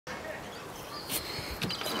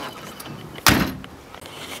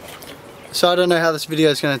So I don't know how this video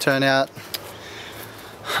is going to turn out.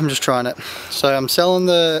 I'm just trying it. So I'm selling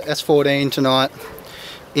the S14 tonight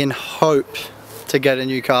in hope to get a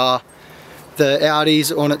new car. The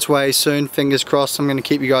Audi's on its way soon, fingers crossed. I'm going to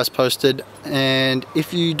keep you guys posted, and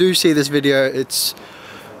if you do see this video, it's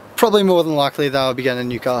probably more than likely that I'll be getting a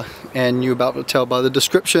new car, and you'll be able to tell by the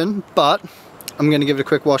description. But I'm going to give it a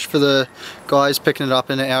quick wash for the guys picking it up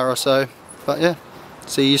in an hour or so. But yeah,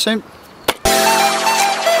 see you soon.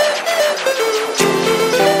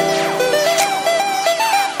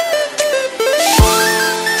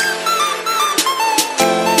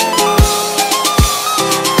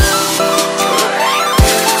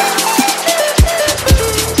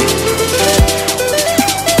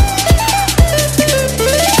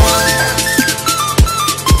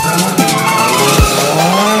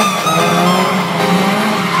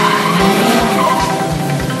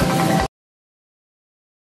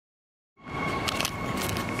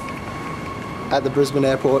 At the Brisbane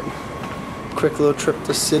airport, quick little trip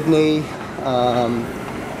to Sydney.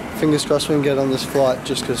 Fingers crossed we can get on this flight,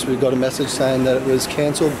 just because we got a message saying that it was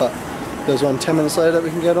cancelled, but there's one 10 minutes later that we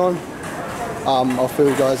can get on. I'll fill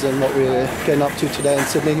you guys in what we're getting up to today in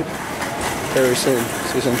Sydney very soon.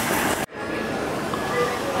 See you soon.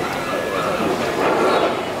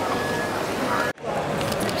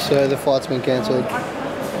 So the flight's been cancelled.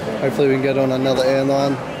 Hopefully we can get on another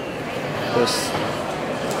airline. Just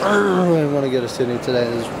I want to go to Sydney today.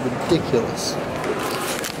 It is ridiculous.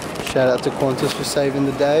 Shout out to Qantas for saving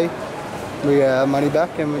the day. We got our money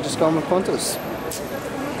back and we're just going with Qantas.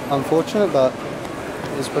 Unfortunate, but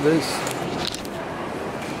it is what it is.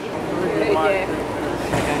 Okay,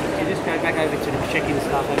 you just go back over to the check-in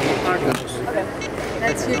stuff over here. Okay.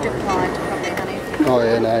 That's your declined probably, honey. Oh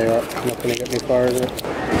yeah, no, you're right. I'm not going to get me far, is it?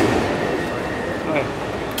 Okay.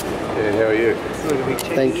 Yeah, how are you?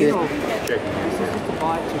 Thank you.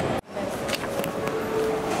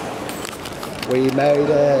 We made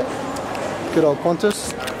it. Good old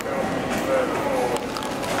Qantas.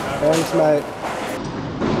 Thanks, mate.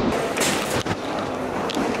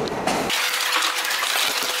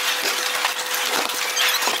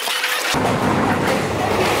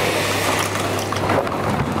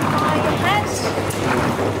 Your hat,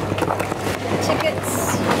 tickets,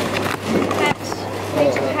 hat,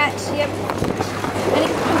 need your hat, yep. Any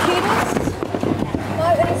computers? No,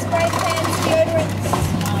 any spray cans, deodorants?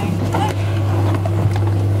 No.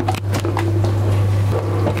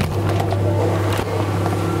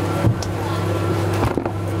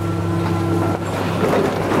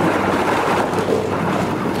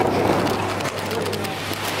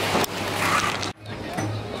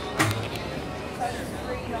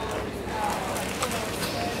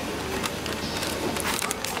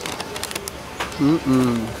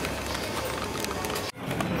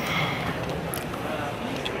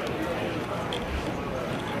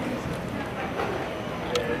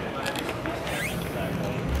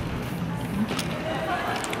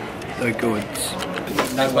 So good.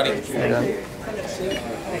 Thanks, buddy.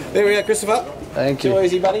 There we go, Christopher. Thank you. Too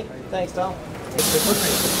easy, buddy. Thanks, Dale.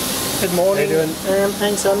 Good morning. How you doing?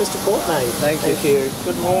 Thanks, Mr. Courtney. Thank you.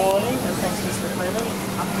 Good morning, and thanks, Mr. Clement.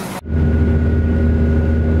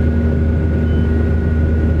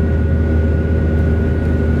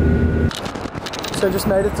 So just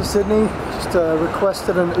made it to Sydney. Just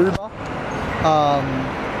requested an Uber.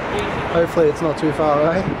 Hopefully it's not too far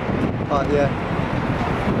away. But yeah,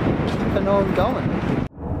 keeping on going.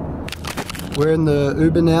 We're in the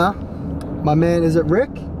Uber now. My man, is it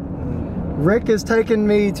Rick? Rick has taken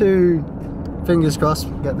me to, fingers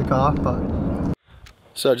crossed, get the car. But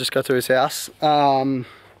so I just got to his house.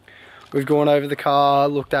 We've gone over the car,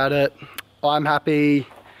 looked at it. I'm happy.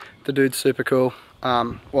 The dude's super cool.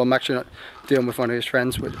 Well, I'm actually not dealing with one of his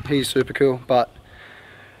friends, but he's super cool. But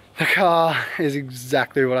the car is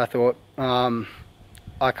exactly what I thought.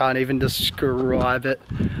 I can't even describe it,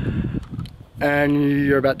 and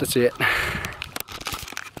you're about to see it.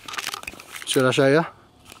 Should I show you?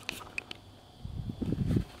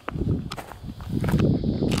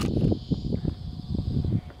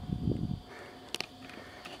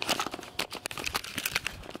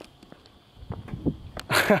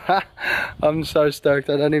 I'm so stoked,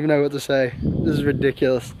 I don't even know what to say. This is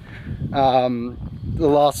ridiculous. The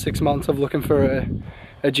last 6 months of looking for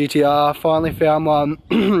a GTR, finally found one.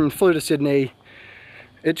 Flew to Sydney,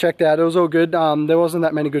 it checked out, it was all good. There wasn't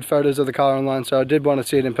that many good photos of the car online, so I did want to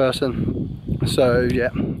see it in person. So yeah,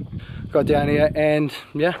 got down here and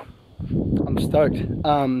yeah, I'm stoked.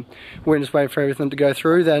 We're just waiting for everything to go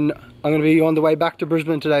through. Then I'm going to be on the way back to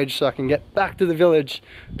Brisbane today just so I can get back to the village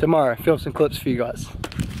tomorrow, film some clips for you guys.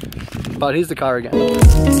 But here's the car again.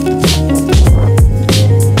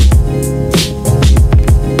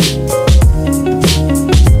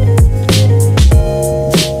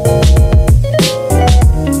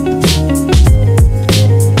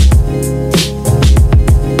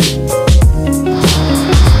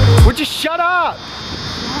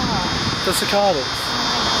 avocados.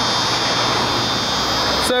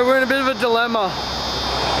 So we're in a bit of a dilemma.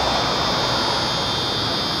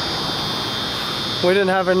 We didn't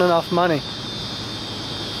have enough money.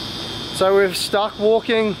 So we're stuck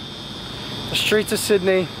walking the streets of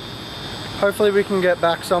Sydney. Hopefully we can get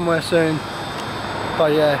back somewhere soon.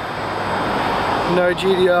 But yeah, no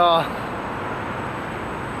GTR.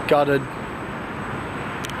 Gutted.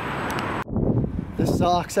 This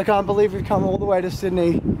sucks. I can't believe we've come all the way to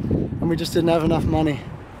Sydney and we just didn't have enough money.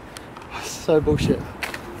 So bullshit.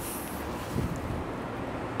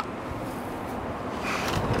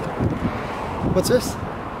 What's this?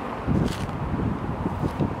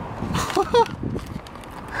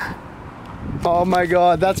 Oh my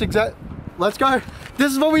god, that's exact. Let's go.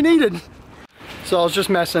 This is what we needed. So I was just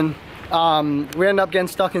messing. We ended up getting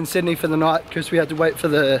stuck in Sydney for the night because we had to wait for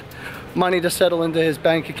the money to settle into his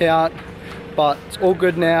bank account. But it's all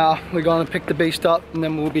good now. We're going to pick the beast up and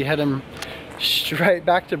then we'll be heading straight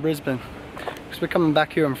back to Brisbane because we're coming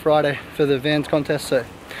back here on Friday for the Vans contest. So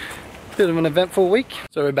bit of an eventful week.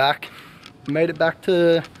 So we're back. Made it back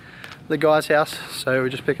to the guy's house. So we're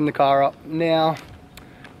just picking the car up now.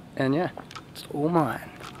 And yeah, it's all mine.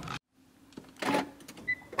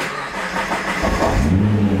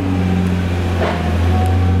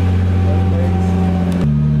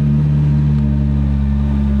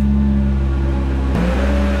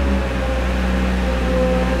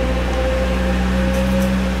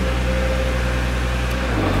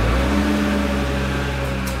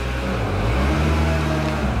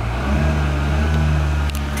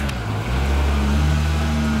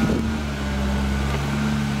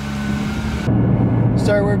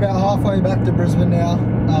 So we're about halfway back to Brisbane now.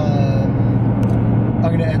 I'm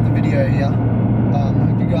going to end the video here.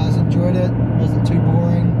 Hope you guys enjoyed it. Wasn't too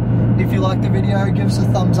boring. If you liked the video, give us a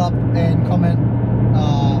thumbs up and comment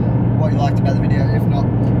what you liked about the video. If not,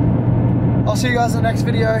 I'll see you guys in the next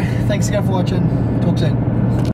video. Thanks again for watching. Talk soon.